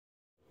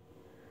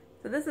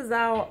So this is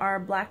how our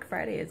Black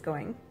Friday is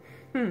going.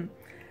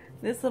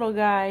 This little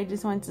guy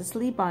just wants to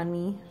sleep on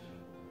me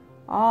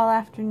all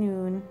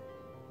afternoon.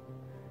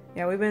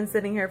 Yeah, we've been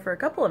sitting here for a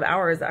couple of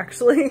hours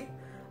actually.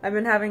 I've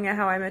been having a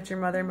How I Met Your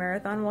Mother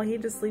marathon while he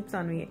just sleeps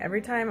on me.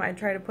 Every time I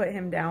try to put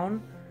him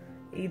down,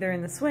 either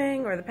in the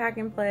swing or the pack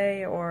and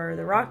play or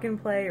the rock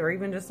and play or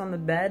even just on the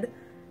bed,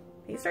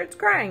 he starts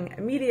crying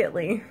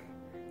immediately.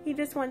 He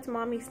just wants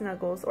mommy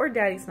snuggles or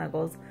daddy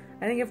snuggles.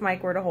 I think if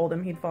Mike were to hold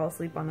him, he'd fall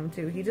asleep on them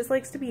too. He just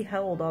likes to be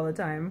held all the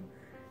time.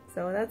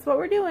 So that's what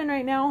we're doing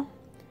right now.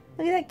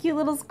 Look at that cute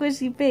little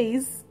squishy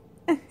face.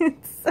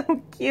 It's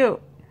so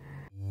cute.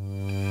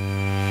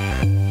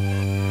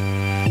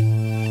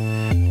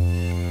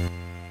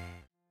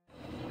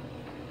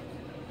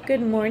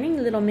 Good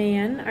morning, little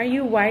man. Are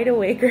you wide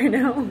awake or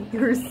no?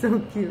 You're so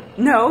cute.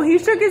 No, he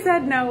shook his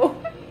head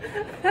no.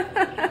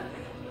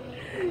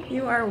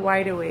 You are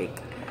wide awake.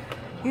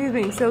 He was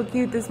being so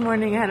cute this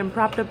morning. I had him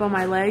propped up on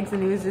my legs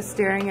and he was just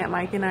staring at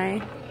Mike and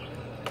I.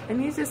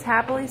 And he's just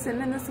happily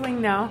sitting in the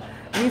swing now.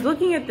 And he's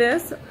looking at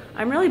this.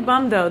 I'm really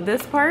bummed though.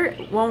 This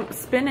part won't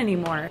spin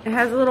anymore. It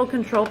has a little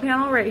control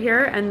panel right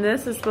here and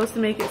this is supposed to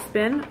make it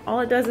spin. All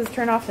it does is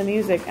turn off the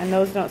music and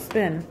those don't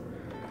spin.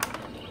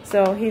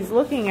 So he's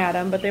looking at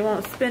them, but they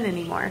won't spin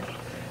anymore.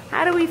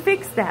 How do we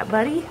fix that,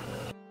 buddy?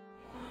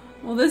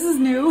 Well, this is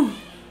new.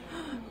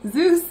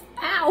 Zeus,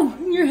 ow,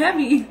 you're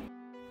heavy.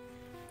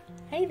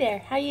 Hey there,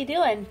 how you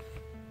doing?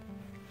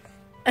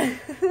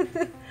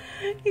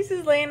 He's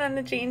just laying on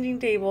the changing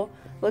table,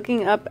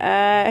 looking up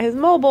at his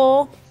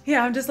mobile.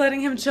 Yeah, I'm just letting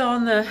him chill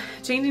on the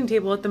changing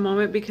table at the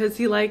moment because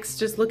he likes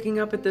just looking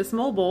up at this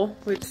mobile,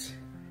 which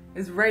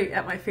is right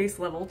at my face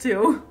level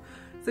too.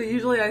 So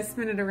usually I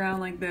spin it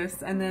around like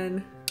this and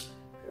then,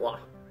 whoa,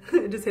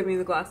 it just hit me in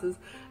the glasses.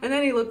 And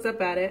then he looks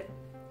up at it.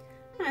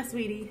 Ah,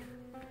 sweetie.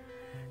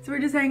 So we're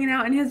just hanging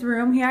out in his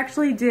room. He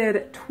actually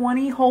did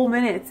 20 whole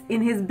minutes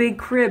in his big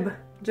crib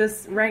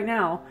just right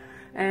now.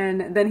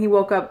 And then he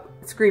woke up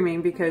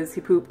screaming because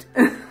he pooped.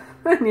 And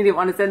he didn't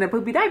want to sit in a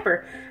poopy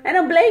diaper. I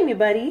don't blame you,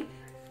 buddy.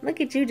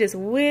 Look at you just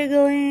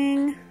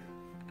wiggling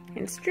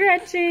and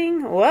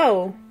stretching.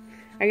 Whoa.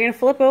 Are you gonna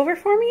flip over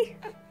for me?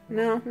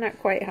 No, not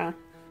quite, huh?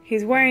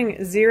 He's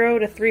wearing 0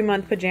 to 3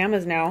 month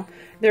pajamas now.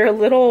 They're a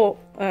little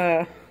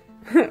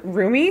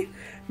roomy,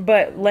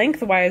 but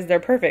lengthwise they're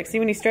perfect. See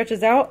when he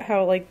stretches out,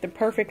 how like the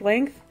perfect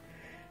length?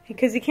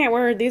 Because he can't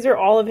wear, these are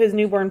all of his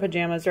newborn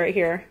pajamas right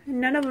here.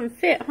 None of them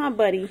fit, huh,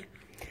 buddy?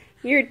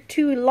 You're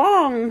too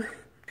long.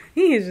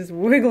 He is just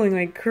wiggling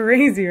like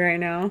crazy right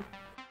now.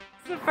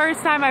 It's the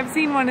first time I've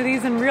seen one of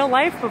these in real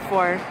life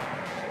before.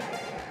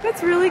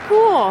 That's really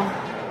cool.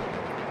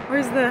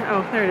 Where's the,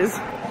 oh, there it is.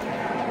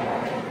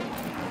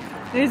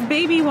 There's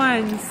baby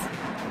ones.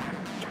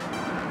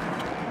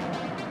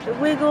 The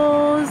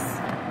wiggles.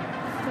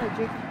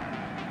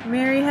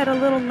 Mary had a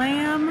little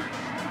lamb.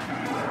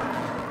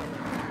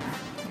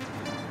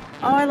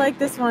 Oh, I like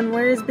this one.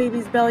 Where is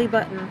baby's belly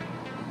button?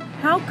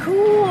 How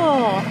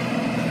cool!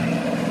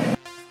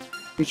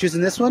 You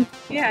choosing this one?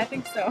 Yeah, I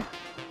think so.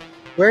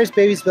 Where's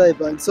baby's belly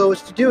button? So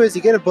what you do is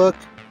you get a book,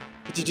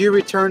 but you do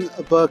return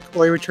a book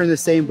or you return the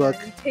same book.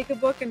 Yeah, you take a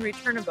book and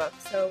return a book.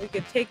 So we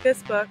could take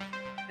this book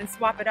and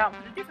swap it out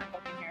and put a different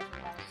book in here if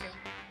we wanted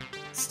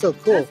to. It's still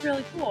cool. That's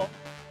really cool.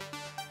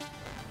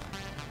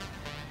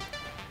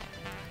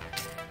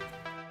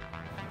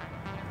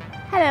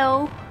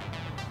 Hello.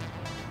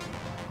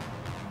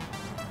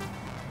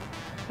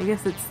 I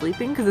guess it's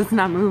sleeping because it's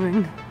not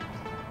moving.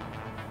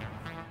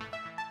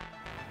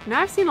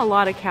 Now I've seen a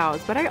lot of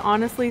cows, but I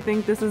honestly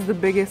think this is the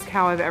biggest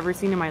cow I've ever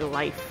seen in my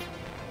life.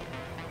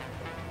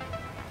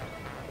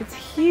 It's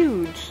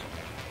huge.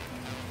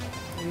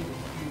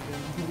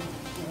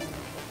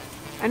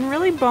 And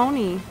really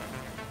bony.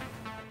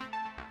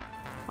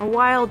 A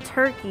wild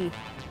turkey.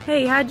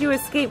 Hey, how'd you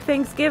escape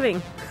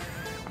Thanksgiving?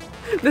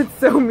 That's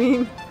so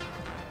mean.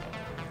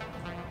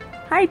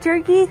 Hi,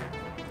 turkey.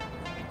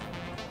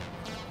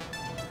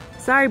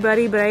 Sorry,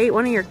 buddy, but I ate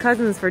one of your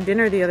cousins for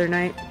dinner the other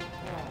night.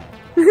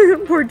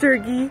 Poor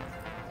turkey.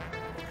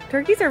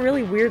 Turkeys are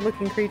really weird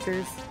looking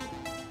creatures.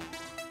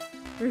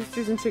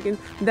 Roosters and chickens.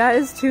 That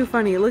is too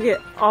funny. Look at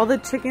all the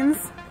chickens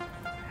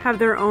have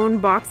their own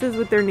boxes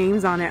with their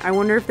names on it. I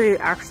wonder if they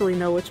actually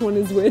know which one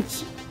is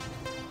which.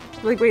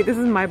 Like, wait, this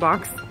is my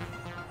box.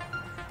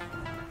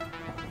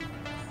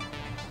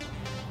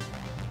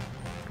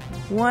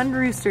 One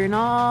rooster and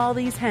all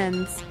these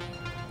hens.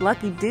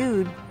 Lucky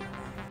dude.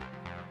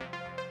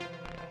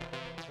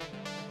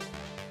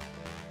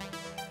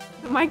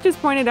 Mike just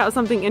pointed out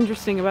something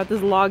interesting about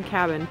this log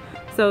cabin.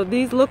 So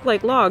these look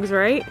like logs,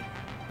 right?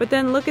 But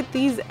then look at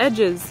these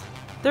edges.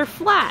 They're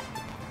flat.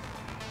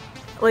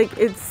 Like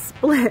it's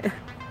split.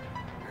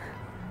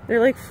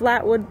 They're like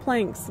flat wood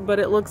planks, but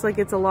it looks like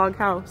it's a log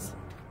house.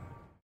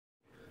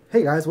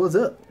 Hey guys, what's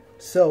up?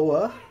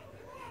 So,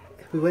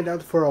 we went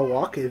out for a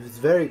walk. It was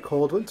very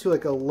cold. Went to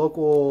like a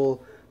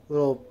local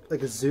little,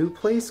 like a zoo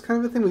place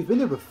kind of a thing. We've been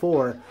there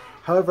before.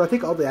 However, I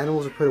think all the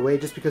animals are put away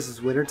just because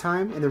it's winter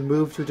time and they're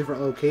moved to a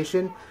different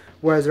location.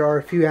 Whereas there are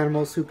a few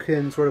animals who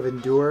can sort of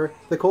endure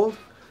the cold.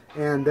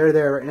 and they're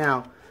there right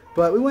now.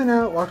 But we went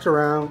out, walked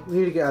around. We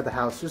needed to get out of the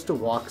house just to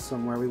walk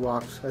somewhere. We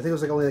walked, I think it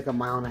was like only like a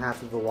mile and a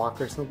half of a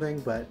walk or something,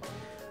 but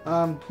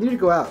needed to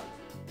go out,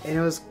 and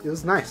it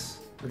was nice.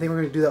 I think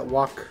we're gonna do that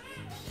walk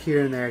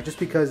here and there, just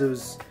because it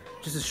was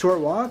just a short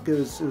walk. It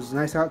was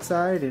nice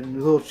outside and a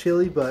little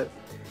chilly, but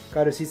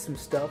got to see some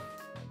stuff.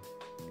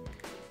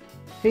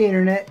 Hey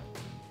internet,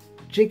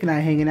 Jake and I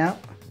hanging out.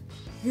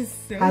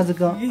 So How's it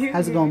going?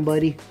 How's it going,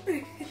 buddy?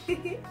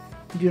 You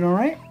doing all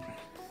right?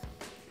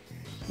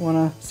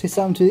 Wanna say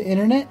something to the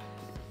internet?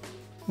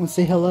 Wanna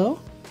say hello?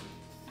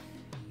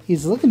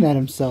 He's looking at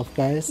himself,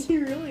 guys. He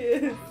really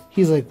is.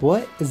 He's like,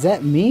 what? Is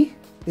that me?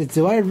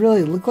 Do I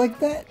really look like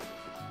that?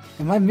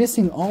 Am I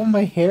missing all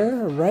my hair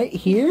right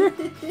here?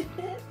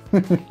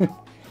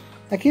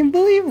 I can't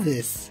believe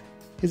this.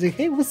 He's like,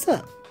 hey, what's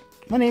up?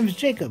 My name is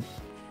Jacob,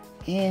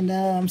 and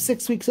I'm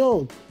 6 weeks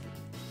old.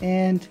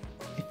 And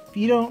if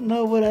you don't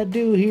know what I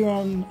do here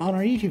on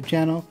our YouTube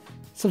channel,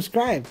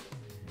 subscribe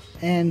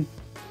and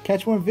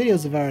catch more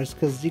videos of ours,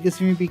 because you can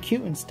see me be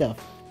cute and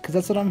stuff, because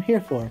that's what I'm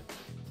here for.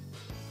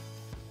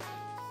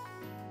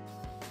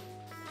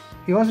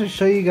 He wants to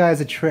show you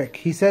guys a trick.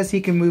 He says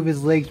he can move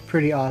his legs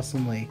pretty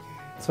awesomely,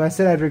 so I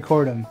said I'd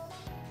record him.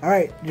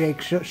 Alright,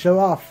 Jake, show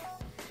off.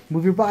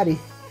 Move your body.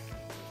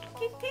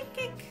 Kick, kick,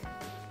 kick.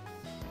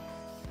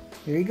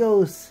 Here he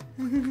goes.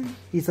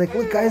 He's like,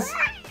 look guys.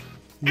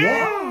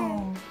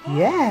 Yeah.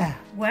 Yeah.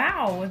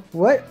 Wow.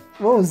 What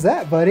was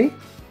that, buddy?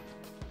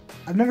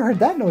 I've never heard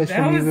that noise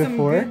from you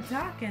before. That was some good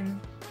talking.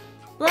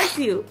 Bless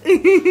you.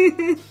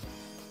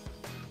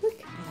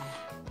 Look.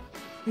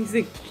 He's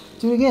like,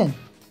 do it again.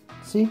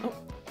 See? Oh.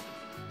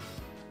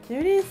 There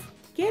it is.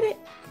 Get it.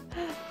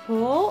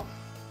 Pull.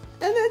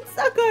 And then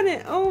suck on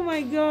it. Oh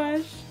my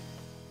gosh.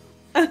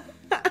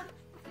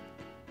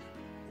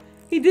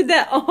 He did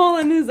that all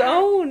on his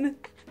own.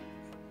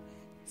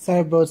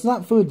 Sorry, bro. It's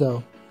not food,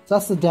 though.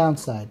 That's the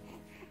downside.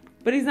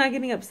 But he's not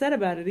getting upset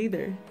about it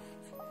either.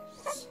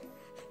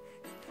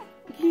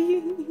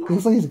 He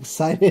looks like he's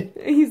excited.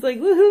 He's like,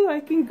 woohoo,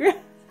 I can grab.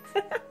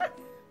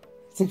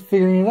 He's like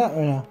figuring it out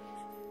right now.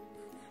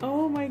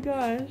 Oh my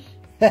gosh.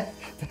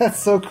 That's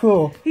so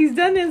cool. He's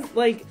done this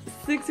like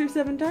 6 or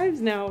 7 times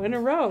now in a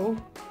row.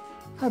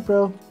 Hi,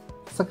 bro.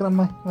 Sucking on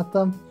my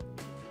thumb.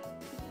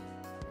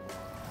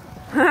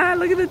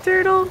 Look at the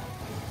turtle.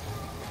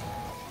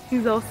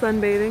 He's all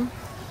sunbathing.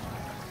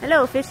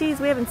 Hello, fishies.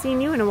 We haven't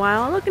seen you in a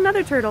while. Look,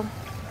 another turtle.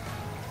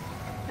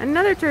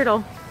 Another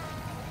turtle.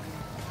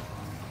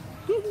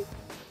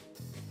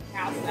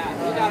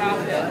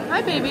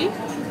 Hi, baby.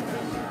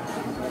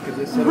 Because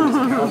they said it was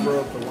to cover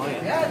up the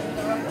lion.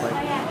 Like,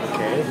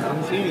 okay,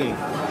 I'm eating.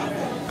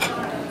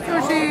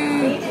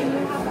 Sushi.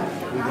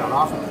 We got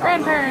off of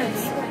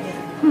Grandparents.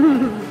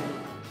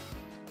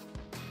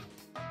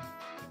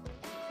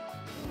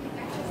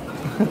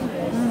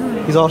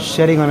 He's all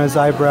shedding on his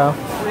eyebrow.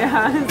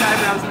 Yeah, his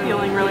eyebrow's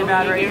feeling really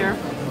bad right here.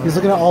 He's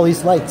looking at all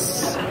these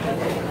lights.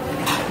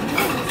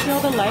 See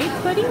all the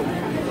lights, buddy?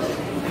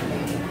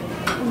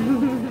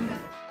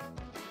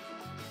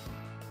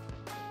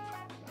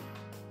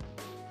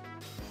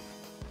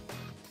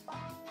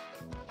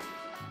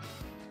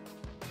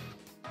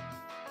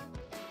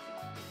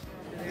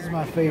 This is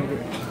my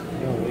favorite.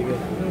 No, leave it.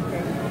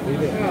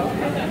 Leave it.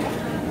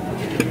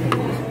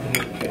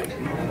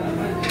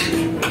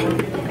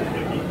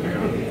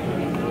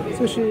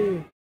 Sushi.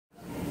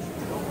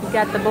 You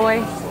got the boy?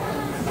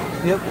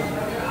 Yep.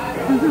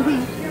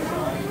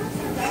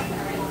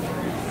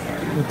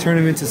 We'll turn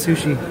him into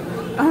sushi.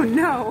 Oh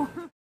no.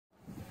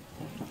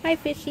 Hi,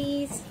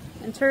 fishies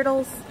and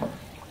turtles.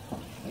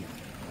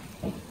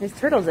 There's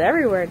turtles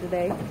everywhere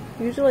today.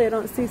 Usually I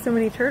don't see so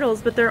many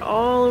turtles, but they're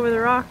all over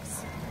the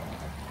rocks.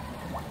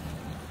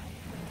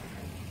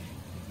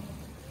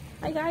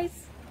 Hi,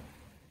 guys.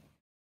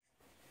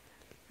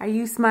 Are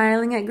you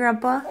smiling at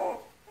Grandpa?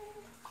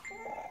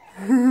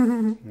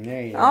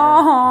 There you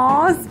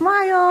are. Oh,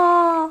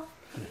 smile!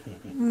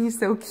 You're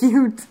so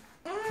cute.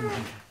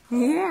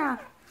 Yeah.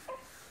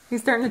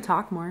 He's starting to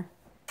talk more.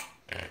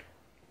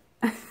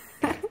 That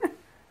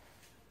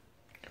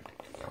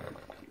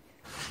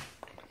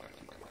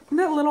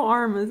little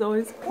arm is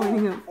always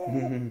pointing up.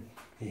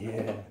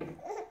 Yeah.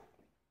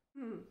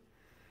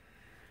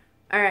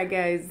 Alright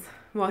guys,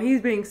 while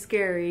he's being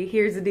scary,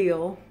 here's the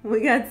deal.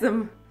 We got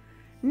some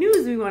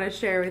news we want to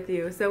share with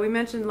you. So we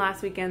mentioned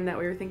last weekend that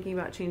we were thinking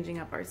about changing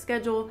up our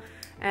schedule,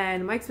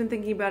 and Mike's been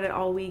thinking about it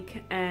all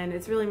week, and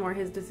it's really more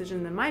his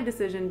decision than my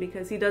decision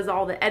because he does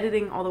all the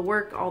editing, all the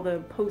work, all the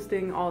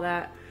posting, all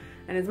that.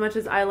 And as much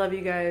as I love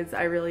you guys,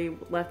 I really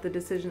left the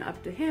decision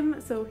up to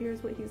him, so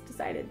here's what he's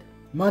decided.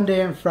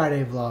 Monday and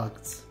Friday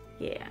vlogs.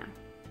 Yeah.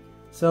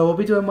 So we'll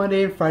be doing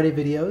Monday and Friday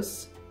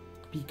videos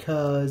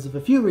because of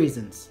a few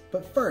reasons.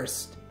 But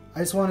first, I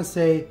just want to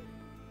say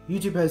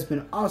YouTube has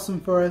been awesome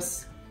for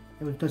us,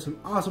 and we've done some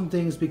awesome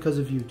things because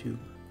of YouTube.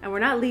 And we're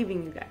not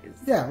leaving you guys.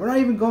 Yeah, we're not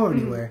even going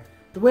anywhere.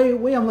 The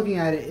way I'm looking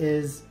at it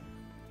is,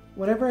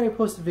 whenever I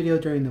post a video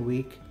during the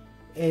week,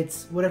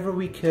 it's whatever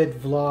we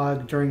could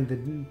vlog during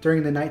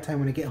the nighttime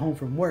when I get home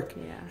from work.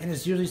 Yeah. And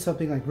it's usually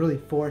something like really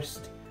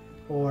forced.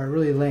 or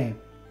really lame.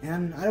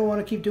 And I don't want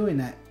to keep doing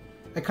that.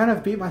 I kind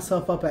of beat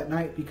myself up at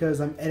night because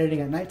I'm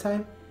editing at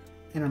nighttime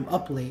and I'm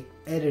up late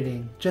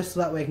editing just so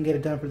that way I can get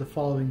it done for the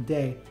following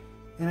day.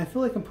 And I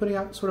feel like I'm putting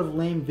out sort of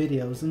lame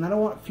videos, and I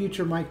don't want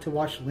future Myk to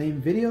watch lame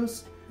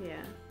videos.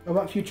 Yeah. I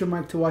want future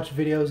Myk to watch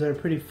videos that are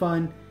pretty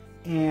fun,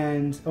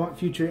 and I want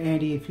future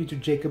Andy and future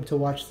Jacob to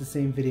watch the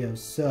same videos.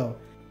 So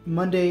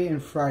Monday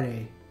and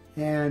Friday,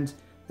 and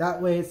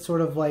that way it's sort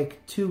of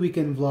like 2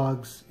 weekend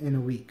vlogs in a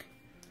week.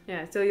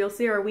 Yeah, so you'll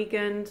see our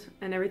weekend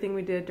and everything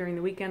we did during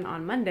the weekend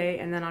on Monday,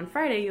 and then on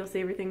Friday you'll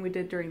see everything we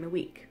did during the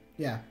week.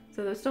 Yeah.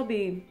 So there'll still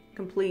be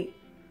complete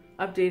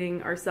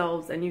updating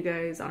ourselves and you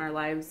guys on our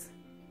lives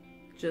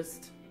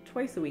just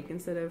twice a week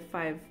instead of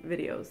 5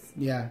 videos.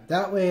 Yeah,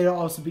 that way it'll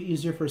also be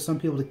easier for some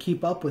people to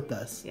keep up with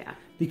us. Yeah.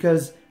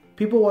 Because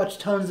people watch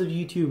tons of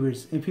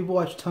YouTubers and people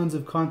watch tons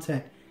of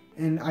content,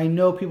 and I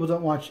know people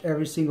don't watch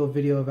every single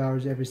video of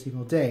ours every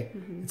single day.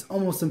 Mm-hmm. It's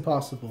almost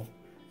impossible.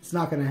 It's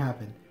not going to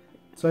happen.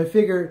 So I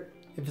figure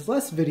if it's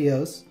less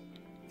videos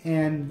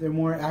and they're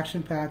more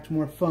action-packed,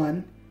 more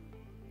fun,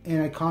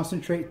 and I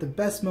concentrate the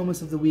best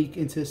moments of the week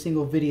into a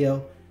single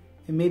video,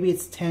 and maybe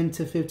it's 10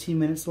 to 15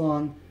 minutes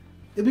long,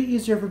 it'll be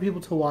easier for people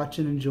to watch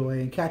and enjoy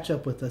and catch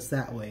up with us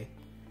that way.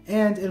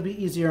 And it'll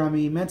be easier on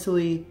me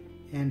mentally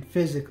and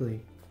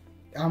physically.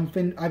 I've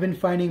been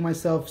finding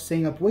myself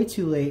staying up way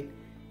too late,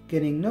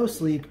 getting no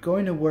sleep,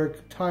 going to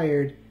work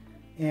tired,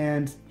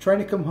 and trying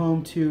to come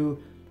home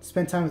to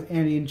spend time with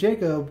Andy and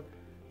Jacob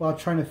while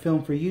trying to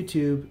film for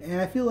YouTube. And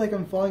I feel like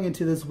I'm falling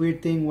into this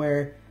weird thing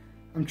where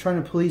I'm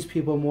trying to please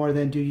people more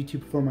than do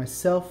YouTube for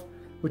myself,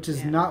 which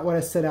is not what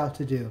I set out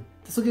to do.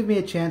 This will give me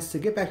a chance to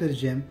get back to the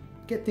gym,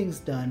 get things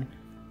done,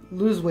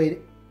 lose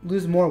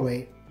more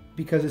weight,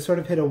 because I sort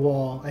of hit a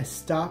wall. I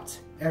stopped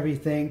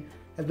everything.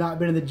 I've not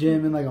been in the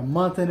gym in like a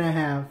month and a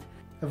half.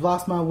 I've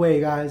lost my way,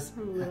 guys.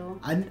 A little.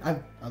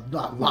 A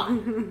lot.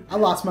 I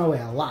lost my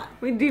way a lot.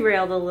 We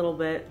derailed a little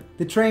bit.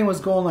 The train was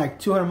going like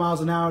 200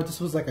 miles an hour.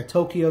 This was like a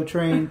Tokyo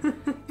train,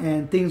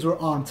 and things were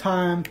on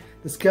time.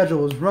 The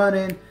schedule was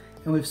running,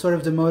 and we've sort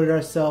of demoted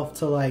ourselves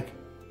to like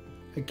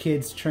a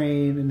kid's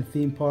train in a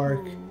theme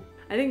park.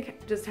 I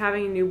think just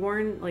having a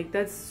newborn, like,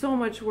 that's so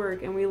much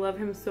work, and we love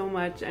him so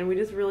much, and we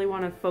just really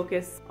want to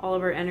focus all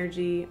of our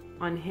energy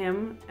on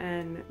him,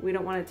 and we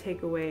don't want to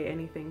take away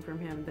anything from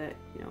him that,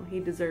 you know, he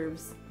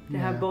deserves to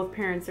have both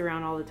parents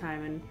around all the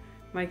time. And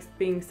Mike's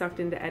being sucked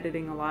into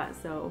editing a lot,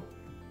 so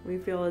we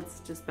feel it's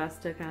just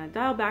best to kind of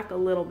dial back a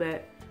little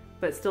bit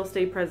but still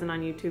stay present on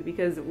YouTube,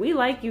 because we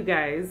like you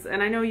guys,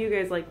 and I know you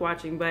guys like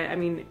watching, but I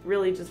mean,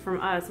 really just from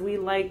us, we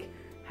like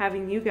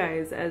having you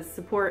guys as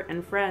support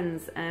and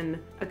friends and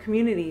a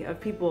community of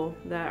people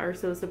that are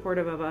so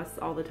supportive of us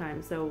all the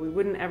time. So we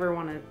wouldn't ever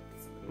want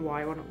to, well,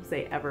 I wouldn't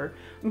say ever,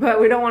 but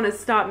we don't want to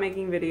stop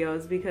making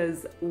videos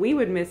because we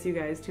would miss you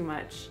guys too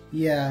much.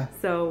 Yeah.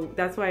 So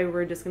that's why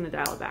we're just going to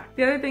dial it back.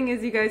 The other thing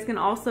is you guys can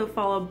also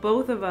follow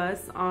both of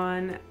us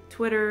on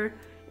Twitter,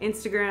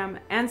 Instagram,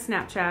 and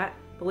Snapchat.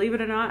 Believe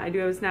it or not, I do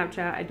have a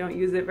Snapchat. I don't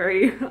use it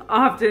very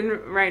often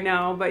right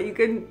now, but you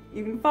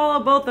can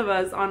follow both of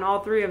us on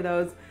all 3 of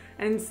those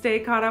and stay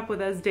caught up with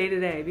us day to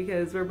day,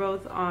 because we're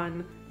both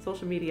on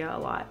social media a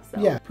lot. So.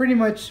 Yeah, pretty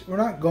much we're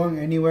not going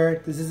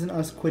anywhere. This isn't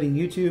us quitting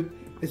YouTube.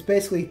 It's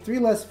basically 3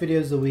 less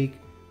videos a week,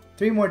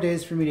 3 more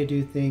days for me to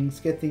do things,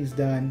 get things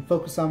done,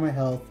 focus on my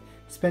health,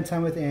 spend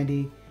time with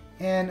Andy,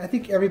 and I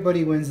think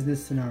everybody wins in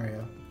this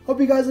scenario. Hope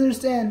you guys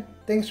understand.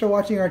 Thanks for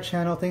watching our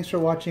channel. Thanks for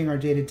watching our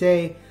day to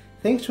day.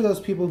 Thanks for those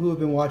people who have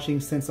been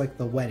watching since like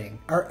the wedding.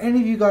 Are any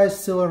of you guys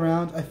still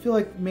around? I feel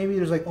like maybe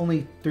there's like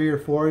only 3 or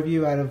 4 of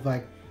you out of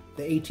like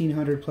the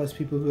 1,800 plus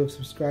people who have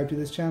subscribed to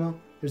this channel.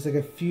 There's like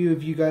a few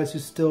of you guys who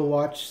still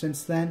watch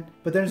since then,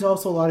 but there's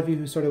also a lot of you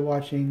who started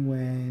watching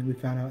when we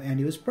found out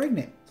Andy was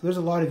pregnant. So there's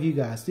a lot of you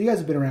guys. So you guys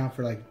have been around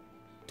for like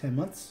 10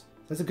 months.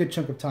 That's a good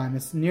chunk of time.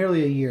 It's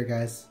nearly a year,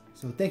 guys.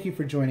 So thank you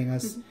for joining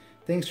us.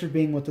 Thanks for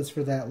being with us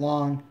for that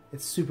long.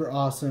 It's super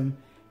awesome.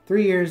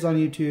 3 years on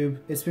YouTube.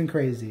 It's been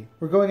crazy.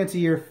 We're going into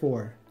year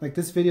 4. Like,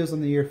 this video's on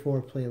the year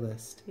 4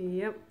 playlist.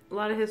 Yep. A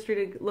lot of history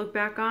to look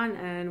back on,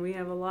 and we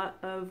have a lot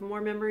of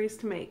more memories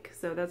to make.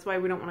 So that's why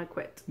we don't want to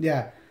quit.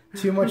 Yeah.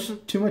 Too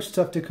much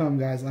stuff to come,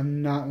 guys.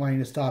 I'm not wanting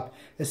to stop,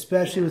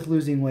 especially with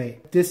losing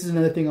weight. This is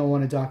another thing I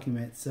want to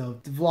document. So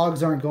the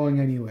vlogs aren't going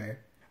anywhere.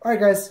 All right,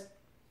 guys.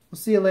 We'll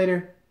see you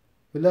later.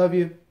 We love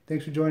you.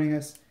 Thanks for joining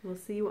us. We'll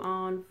see you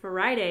on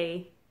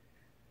Friday.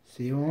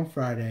 See you on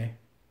Friday.